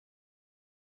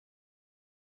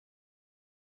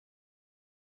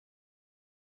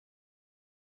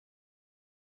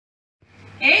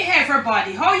Hey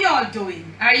everybody, how y'all doing?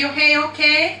 Are you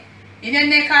okay? In your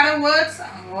neck of the woods?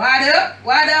 What up?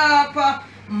 What up?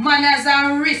 Manners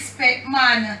and respect,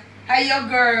 man. How your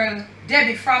girl,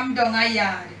 Debbie from Donga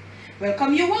Yard.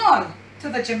 Welcome you all to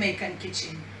the Jamaican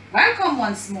kitchen. Welcome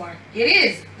once more. It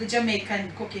is the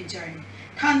Jamaican cooking journey.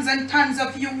 Tons and tons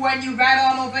of you when you right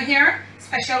on over here.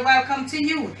 Special welcome to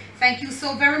you. Thank you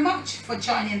so very much for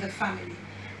joining the family.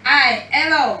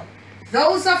 Hello.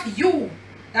 Those of you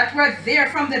that were there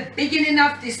from the beginning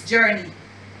of this journey,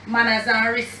 manners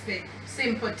and respect,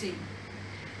 sympathy.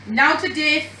 Now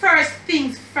today, first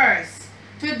things first.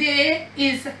 Today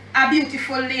is a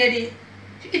beautiful lady.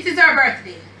 It is her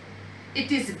birthday. It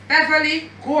is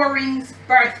Beverly Goring's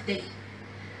birthday.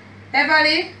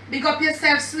 Beverly, big up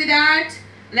yourself, sweetheart.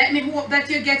 Let me hope that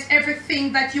you get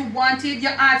everything that you wanted,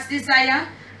 your heart's desire.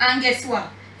 And guess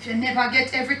what? If you never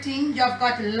get everything, you've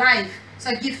got life. So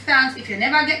give thanks. If you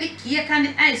never get the cake and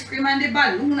the ice cream and the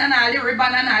balloon and all the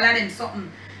ribbon and all of them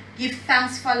something, give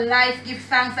thanks for life. Give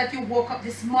thanks that you woke up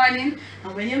this morning.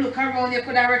 And when you look around, you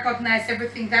could have recognized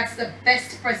everything. That's the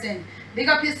best present. Big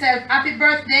up yourself. Happy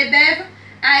birthday, Bev.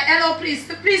 Hello, please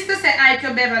to say hi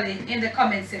to Beverly in the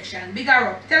comment section. Big her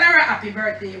up. Tell her a happy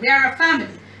birthday. We are a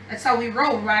family. That's how we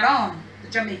roll right on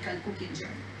the Jamaican cooking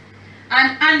journey.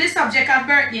 And on the subject of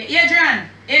birthday,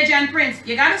 Adrian Prince,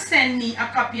 you gotta send me a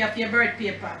copy of your birth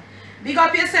paper. Big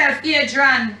up yourself,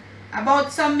 Adrian. About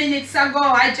some minutes ago,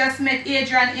 I just met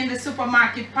Adrian in the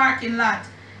supermarket parking lot.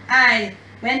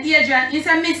 When Adrian, he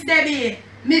said, Miss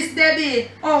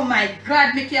Debbie, oh my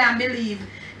God, me can't believe.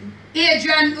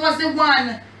 Adrian was the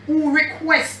one who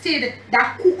requested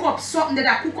that cook up something,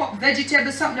 that cook up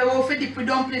vegetables, something that will dip with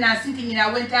dumpling and something in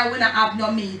a winter I will not have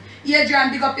no meat. Adrian,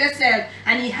 big up yourself.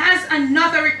 And he has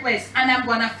another request and I'm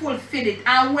gonna fulfill it.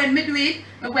 And when me do it,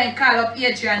 I'm going to call up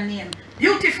Adrian's name.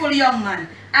 Beautiful young man.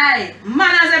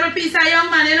 Man has every piece of young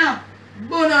man, you know.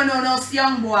 But no,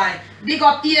 young boy. Big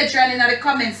up Adrian in the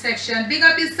comment section. Big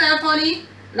up yourself, honey.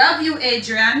 Love you,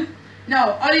 Adrian.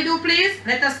 Now, all you do, please,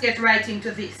 let us get right into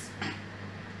this.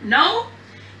 Now,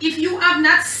 if you have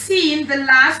not seen the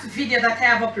last video that I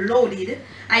have uploaded,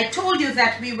 I told you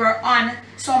that we were on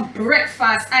some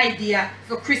breakfast idea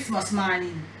for Christmas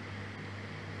morning.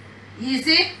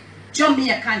 Easy?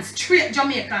 Jamaican, straight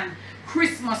Jamaican,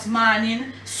 Christmas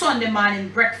morning, Sunday morning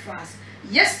breakfast.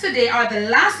 Yesterday, or the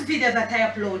last video that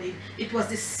I uploaded, it was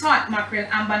the salt mackerel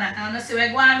and banana. And I see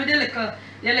we're going with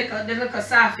the little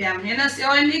soft yam. You know, see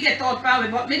how you get out probably,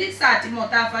 but me did start him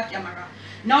out of a camera.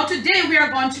 Now today we are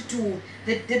going to do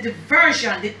the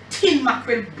version, the tin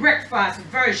mackerel breakfast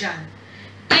version.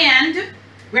 And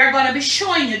we're going to be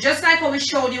showing you, just like how we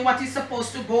showed you what is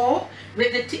supposed to go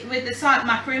with the salt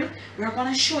mackerel, we're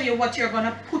going to show you what you're going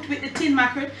to put with the tin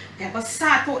mackerel. We're going to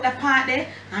sort out the part there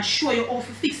and show you how to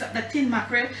fix up the tin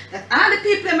mackerel. That all the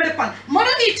people in the pan, mother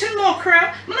eat tin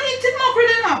mackerel, mother eat tin mackerel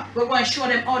enough. We're going to show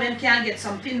them how they can get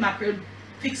some tin mackerel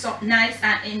fix up nice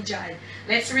and enjoy.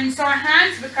 Let's rinse our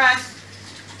hands because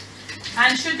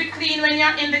hands should be clean when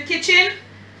you're in the kitchen.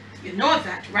 You know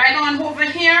that. Right on over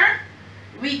here,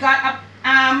 we got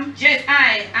a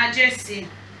Jesse.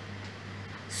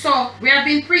 So we have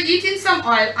been preheating some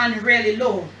oil on really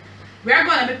low. We are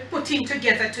going to be putting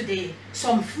together today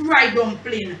some fried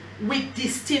dumpling with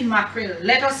this tin mackerel.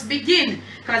 Let us begin,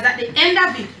 because at the end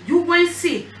of it, you will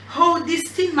see how this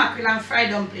tin mackerel and fried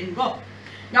dumpling go.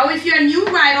 Now, if you're new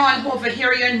right on over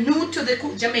here, you're new to the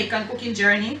Jamaican cooking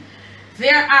journey,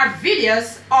 there are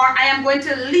videos, or I am going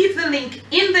to leave the link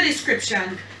in the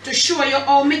description to show you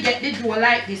how me get the dough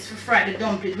like this for fried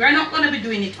dumpling. We're not going to be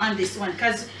doing it on this one,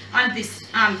 because on this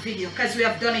video, because we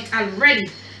have done it already.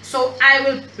 So I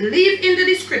will leave in the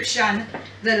description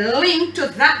the link to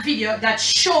that video that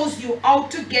shows you how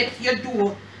to get your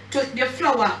dough, to your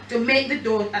flour, to make the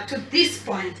dough to this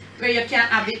point where you can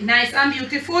have it nice and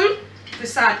beautiful to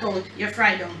start out your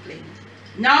fried dumpling.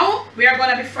 Now we are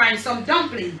going to be frying some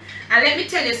dumpling, and let me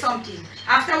tell you something.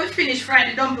 After we finish frying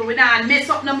the dumpling, we don't mess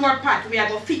up no more pot. We are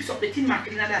going to fix up the tin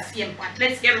mackerel in that same pot.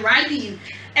 Let's get right in.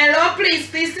 Hello, please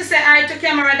to say hi to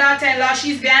camera daughter-in-law.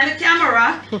 She's behind the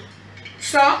camera.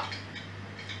 So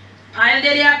I'll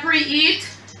let her preheat.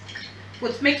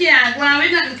 Put me can go on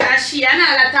with nothing, because she and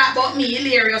all talk about me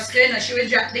hilarious. You know, she will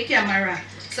drop the camera.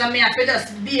 So me have to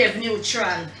just behave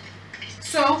neutral.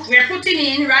 So we're putting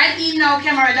in right in now,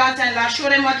 camera daughter-in-law. Show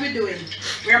them what we're doing.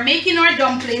 We're making our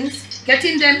dumplings,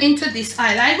 getting them into this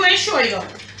aisle. I'm going to show you.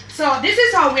 So this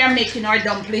is how we are making our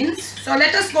dumplings. So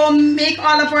let us go make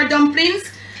all of our dumplings.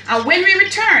 And when we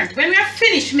return, when we are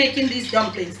finished making these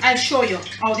dumplings, I'll show you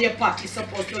how their pot is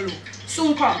supposed to look.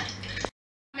 Soon come.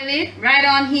 Family, right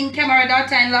on in, camera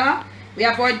daughter-in-law. We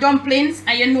have our dumplings,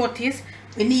 and you notice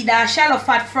We need a shallow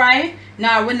fat fry.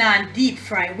 Now we're not deep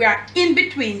fry. We are in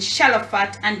between shallow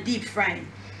fat and deep frying.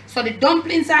 So the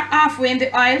dumplings are halfway in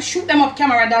the oil. Shoot them up,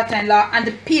 camera daughter-in-law, and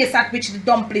the pace at which the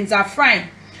dumplings are frying.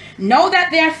 Now that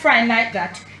they are frying like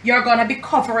that, you're gonna be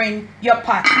covering your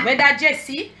pot. Whether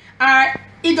Jessie or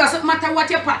it doesn't matter what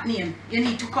your pot name, you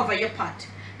need to cover your pot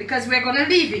because we're gonna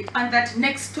leave it on that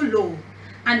next to low.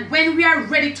 And when we are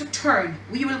ready to turn,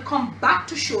 we will come back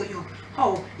to show you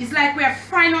how. It's like we are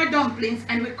frying our dumplings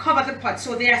and we cover the pot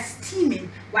so they are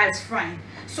steaming whilst frying.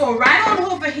 So right on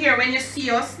over here when you see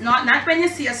us, not when you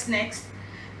see us next,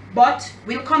 but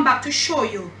we'll come back to show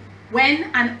you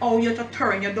when and how you to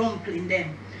turn your dumpling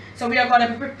then. So we are going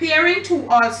to be preparing to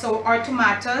also our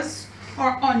tomatoes,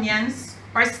 our onions,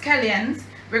 our scallions.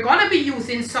 We're going to be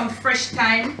using some fresh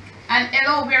thyme. And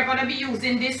hello, we are going to be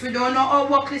using this. We don't know how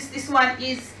workless this one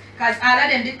is because all of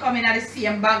them did come in at the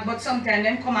same bag, but sometimes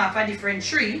them come off a different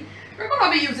tree. We're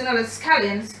going to be using all the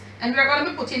scallions and we're going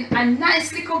to be putting a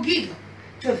nice little gig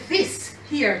to this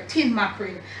here tin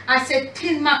mackerel. I said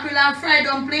tin mackerel and fried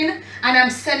dumpling, and I'm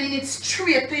selling it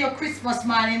straight to your Christmas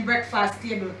morning breakfast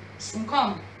table. Soon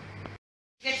come.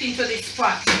 Get into this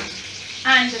pot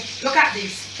and look at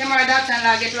this. Camera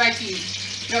daughter-in-law, get right in.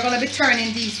 We're going to be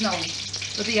turning these now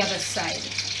to the other side.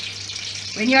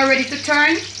 When you're ready to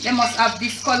turn, they must have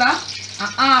this color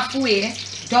and halfway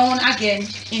down again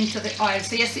into the oil.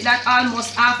 So you see that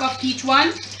almost half of each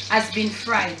one has been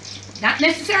fried. Not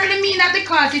necessarily mean that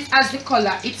because it has the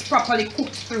color, it's properly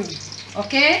cooked through.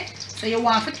 Okay? So you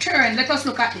want to turn. Let us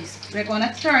look at this. We're going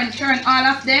to turn all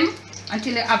of them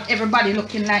until you have everybody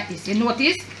looking like this. You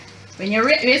notice? When you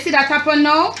see that happen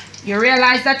now, you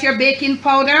realize that your baking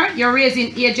powder, your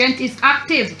raising agent is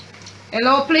active.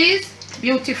 Hello, please?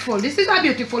 Beautiful. This is a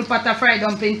beautiful pot of fried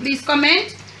dumpling. Please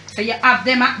comment. So you have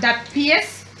them at that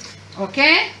pace.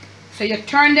 Okay? So you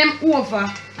turn them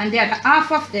over and the other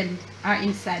half of them are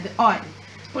inside the oil.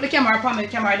 Put the camera upon me,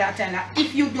 the camera daughter-in-law.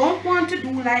 If you don't want to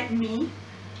do like me,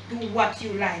 do what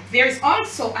you like. There is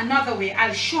also another way.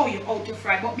 I'll show you how to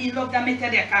fry. But we love the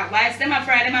method because whilst them are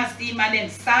fried, them are steam and them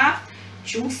soft,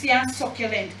 juicy and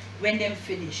succulent when them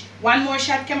finish. One more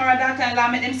shot, camera daughter-in-law.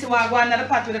 Make them see what I go another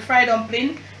pot with the fried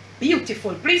dumpling.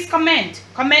 Beautiful. Please comment.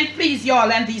 Comment please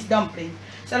y'all and these dumplings.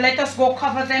 So let us go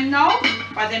cover them now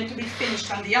for them to be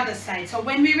finished on the other side. So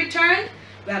when we return,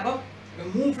 we are going to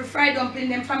remove the fried dumpling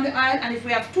them from the oil, and if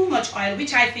we have too much oil,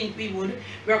 which I think we would,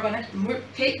 we're going to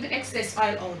take the excess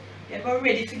oil out. We're going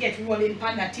ready to get rolling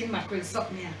pan that tin mackerel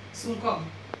something here. Soon come.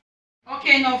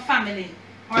 Okay now family,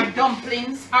 our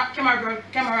dumplings, our camera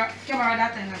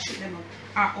that and shoot them up,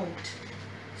 are out.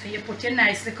 So you put your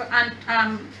nice little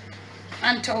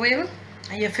ant oil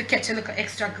and you have to catch a little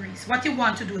extra grease. What you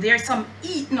want to do, there's some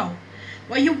heat now.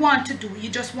 What you want to do, you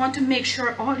just want to make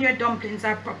sure all your dumplings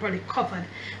are properly covered,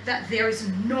 that there is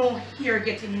no hair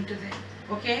getting into them.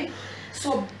 Okay?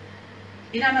 So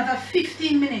in another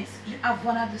 15 minutes, you have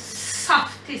one of the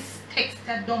softest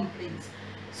textured dumplings.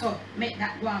 So make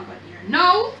that go on here.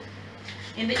 Now,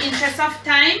 in the interest of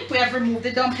time, we have removed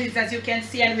the dumplings as you can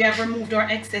see, and we have removed our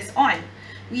excess oil.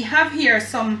 We have here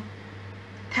some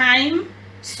thyme,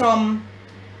 some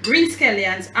green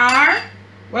scallions, or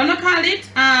we're gonna call it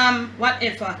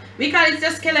whatever. We call it the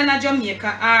scallion of Jamaica,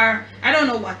 or I don't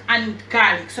know what, and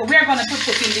garlic. So we're gonna be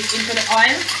putting this into the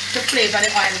oil to flavor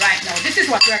the oil right now. This is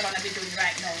what we're gonna be doing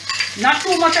right now. Not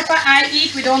too much of an eye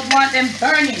eat. We don't want them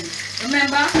burning.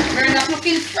 Remember, we're not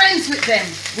looking friends with them.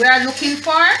 We are looking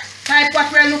for, type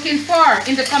what we're looking for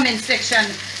in the comment section.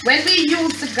 When we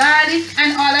use the garlic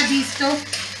and all of these stuff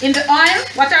in the oil,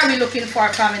 what are we looking for,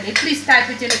 family? Please type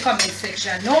it in the comment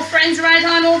section. No friends right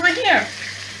on over here.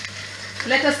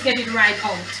 Let us get it right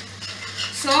out.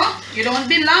 So you don't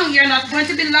be long. You're not going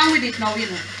to be long with it now, you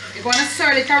know. You're going to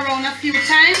swirl it around a few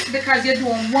times because you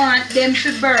don't want them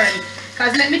to burn.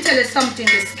 Because let me tell you something,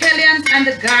 the scallions and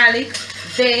the garlic,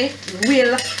 they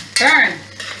will burn.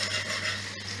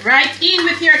 Right in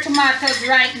with your tomatoes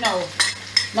right now.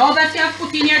 Now that you have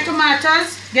put in your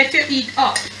tomatoes, get your heat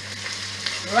up.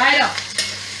 Right up.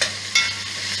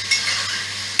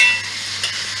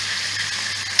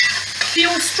 Few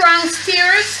strong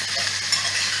stirrs.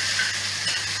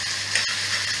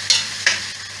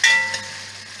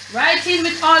 Right in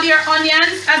with all your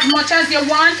onions, as much as you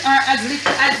want or as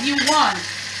little as you want.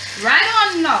 Right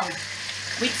on now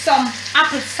with some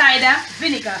apple cider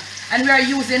vinegar, and we are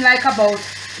using like about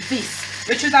this,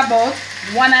 which is about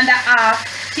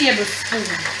 1.5 tablespoons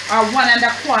or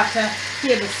 1.25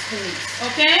 tablespoons.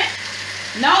 Okay,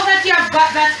 now that you have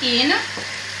got that in,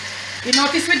 you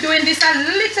notice we're doing this a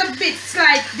little bit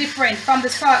slight different from the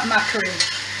salt mackerel.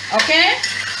 Okay,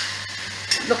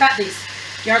 look at this.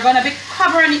 You're going to be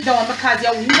covering it down because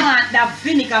you want that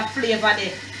vinegar flavor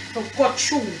there to go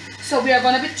through. So we are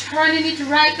going to be turning it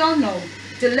right down now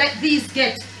to let these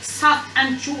get soft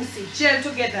and juicy, gel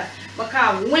together.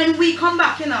 Because when we come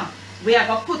back, you know, we are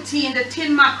going to put in the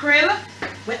tin mackerel.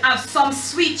 We have some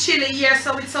sweet chili here,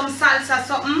 so with some salsa,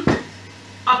 something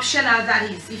optional that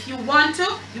is. If you want to,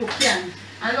 you can.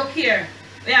 And look here,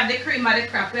 we have the cream of the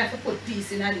crab. We have to put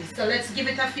this in this. So let's give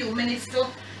it a few minutes to,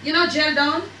 you know, gel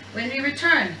down when we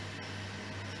return.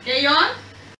 Okay, on?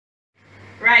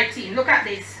 Right in. Look at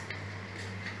this.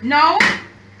 Now,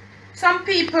 some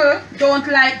people don't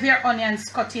like their onions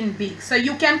cut in big. So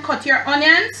you can cut your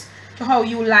onions to how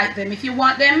you like them. If you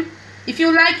want them, if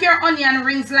you like your onion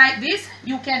rings like this,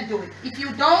 you can do it. If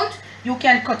you don't, you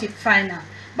can cut it finer.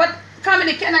 But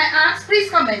family, can I ask? Please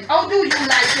comment. How do you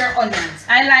like your onions?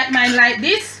 I like mine like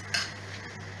this.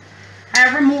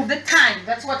 I removed the thyme.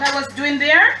 That's what I was doing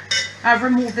there. I've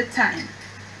removed the thyme.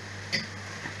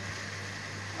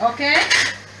 Okay?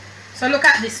 So look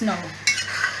at this now.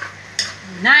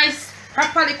 Nice,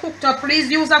 properly cooked up.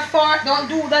 Please use a fork. Don't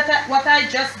do that what I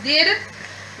just did.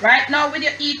 Right now with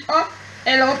your eat up.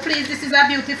 Hello, please. This is a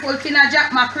beautiful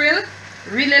Jack mackerel.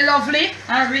 Really lovely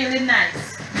and really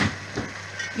nice.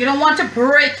 You don't want to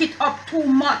break it up too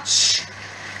much.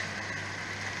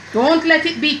 Don't let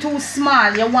it be too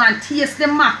small. You want to taste the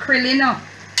mackerel, you know.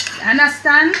 You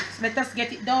understand? So let us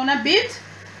get it down a bit.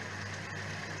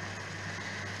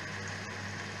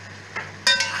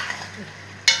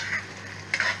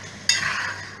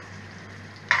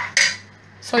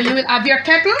 So you will have your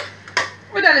kettle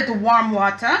with a little warm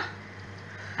water.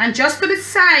 And just to the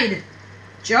side,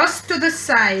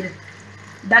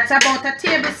 that's about a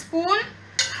tablespoon.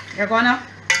 You're gonna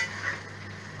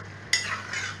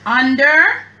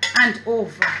under and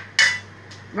over.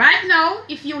 Right now,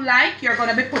 if you like, you're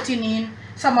gonna be putting in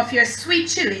some of your sweet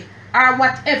chili or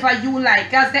whatever you like,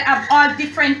 because they have all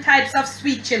different types of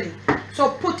sweet chili. So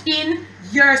put in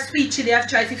your sweet chili of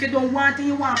choice. If you don't want it,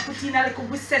 you want to put in a little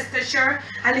Worcestershire,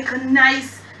 a little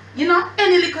nice, you know,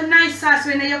 any little nice sauce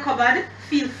when you're covered,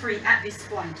 feel free at this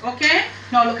point. Okay?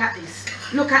 Now look at this.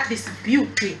 Look at this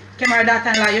beauty. Camera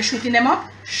daughter-in-law, you're shooting them up?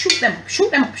 Shoot them up,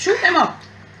 shoot them up, shoot them up.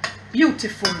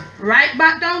 Beautiful. Right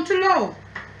back down to low.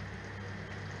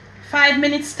 5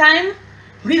 minutes time,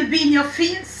 we'll be in your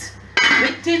face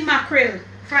with tin mackerel,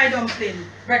 fried dumpling,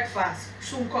 breakfast.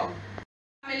 Soon come.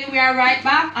 Family, we are right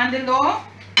back on the low.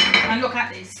 And look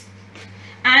at this.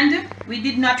 And we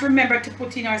did not remember to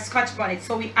put in our scotch bonnet,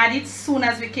 so we added soon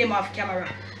as we came off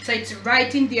camera. So it's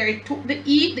right in there. It took the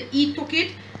heat took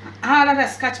it, all of the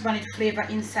scotch bonnet flavor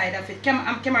inside of it.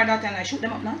 Camera daughter and I shoot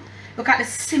them up now. Look at the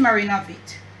simmering of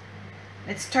it.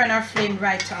 Let's turn our flame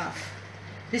right off.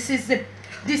 This is the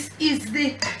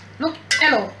look,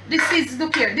 hello,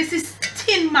 look here, this is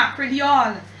tin mackerel,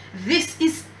 y'all. This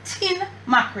is tin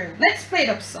mackerel. Let's plate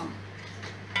up some.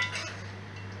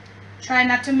 Try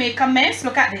not to make a mess.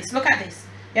 Look at this, look at this.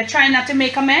 You're trying not to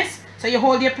make a mess, so you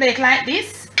hold your plate like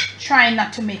this. Try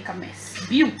not to make a mess.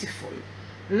 Beautiful,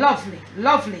 lovely,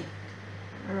 lovely.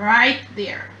 Right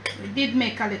there. We did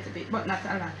make a little bit, but not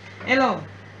a lot. Hello,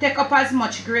 take up as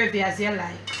much gravy as you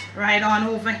like. Right on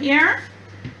over here.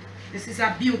 This is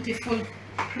a beautiful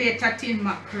plate of tin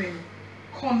mackerel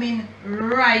coming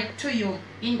right to you,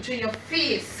 into your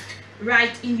face,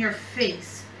 right in your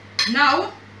face.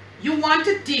 Now you want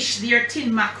to dish your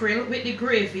tin mackerel with the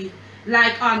gravy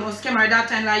like almost camera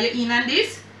daughter-in-law, you in on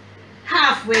this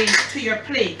halfway to your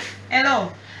plate.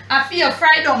 Hello, I feel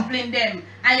fried dumpling them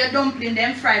and your dumpling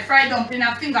them fried dumpling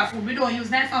and finger food. We don't use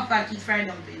knife and fork eat fried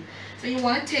dumpling. So you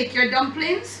want to take your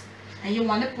dumplings and you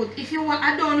want to put, if you want,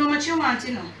 I don't know how much you want,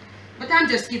 you know, but I'm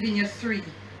just giving you 3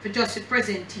 for just the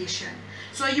presentation.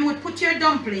 So you would put your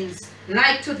dumplings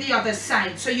like to the other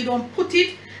side, so you don't put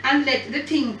it and let the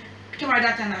thing, camera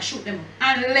that and I shoot them up,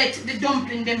 and let the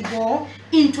dumpling them go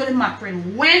into the mackerel.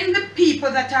 When the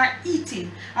people that are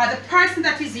eating, or the person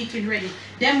that is eating ready,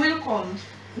 them will come,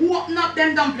 who open up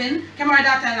them dumpling, camera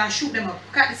that and I shoot them up.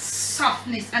 Look at the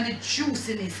softness and the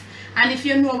juiciness. And if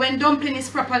you know when dumpling is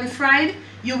properly fried,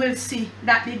 you will see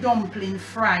that the dumpling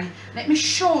fried. Let me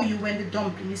show you when the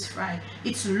dumpling is fried.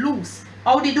 It's loose.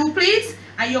 How they do, please?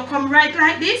 And you come right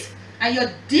like this, and you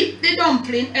dip the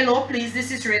dumpling. Hello, please,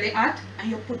 this is really hot.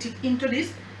 And you put it into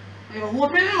this. And you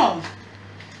open it up.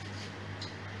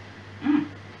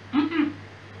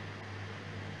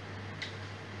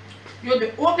 You'll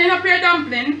be opening up your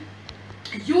dumpling,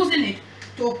 using it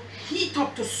to heat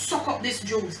up, to suck up this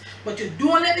juice. But you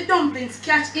don't let the dumplings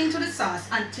catch into the sauce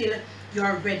until you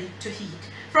are ready to heat.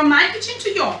 From my kitchen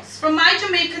to yours, from my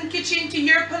Jamaican kitchen to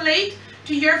your plate,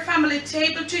 to your family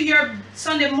table, to your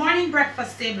Sunday morning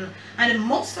breakfast table, and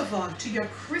most of all, to your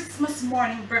Christmas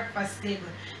morning breakfast table.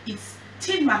 It's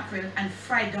tin mackerel and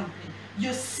fried dumpling.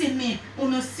 You see me,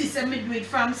 uno see me do it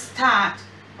from start.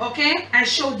 Okay? I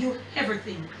showed you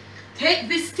everything. Take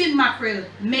this tin mackerel,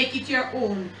 make it your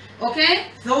own. Okay?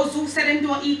 Those who said them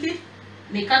don't eat it,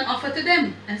 make an offer to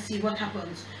them and see what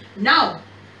happens. Now,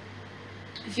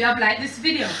 if you have liked this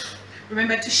video,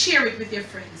 remember to share it with your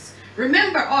friends.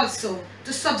 Remember also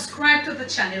to subscribe to the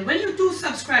channel. When you do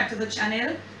subscribe to the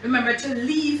channel, remember to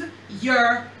leave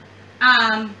your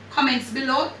comments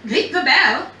below. Hit the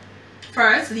bell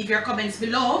first, leave your comments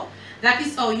below. That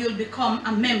is how you'll become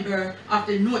a member of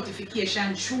the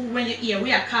notification through when you hear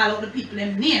we are call out the people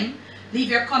in name. Leave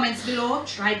your comments below.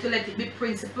 Try to let it be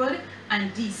principled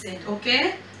and decent,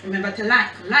 okay? Remember to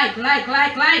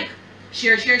like.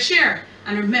 Share.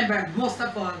 And remember, most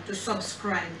of all, to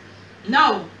subscribe.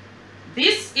 Now,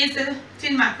 this is the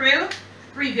tin mackerel.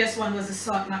 Previous one was the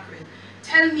salt mackerel.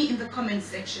 Tell me in the comment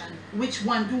section, which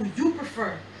one do you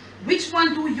prefer? Which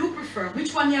one do you prefer?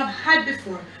 Which one you have had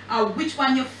before? Or which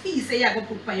one you feel say you go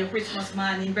put on your Christmas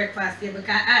morning breakfast table?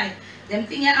 Because them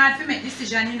thing you hard to make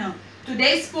decision, you know.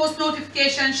 Today's post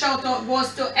notification shout out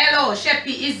goes to hello,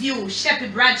 Sheppy is you,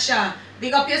 Sheppy Bradshaw.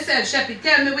 Big up yourself, Sheppy.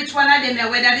 Tell me which one of them,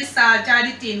 whether the salt or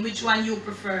the tin, which one you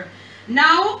prefer.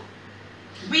 Now,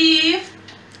 we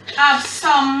have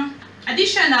some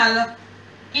additional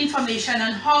information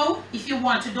on how, if you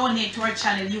want to donate to our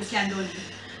channel, you can donate.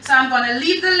 So I'm going to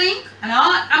leave the link and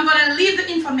I'm going to leave the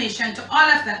information to all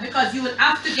of that because you will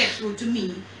have to get through to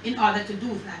me in order to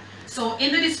do that. So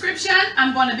in the description,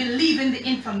 I'm going to be leaving the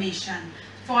information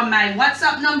for my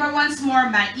WhatsApp number once more,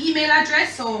 my email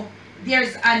address. So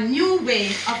there's a new way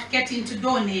of getting to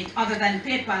donate other than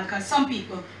PayPal because some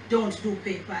people don't do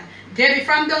PayPal. Debbie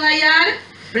from Dongayard,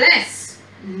 bless,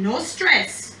 no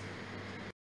stress.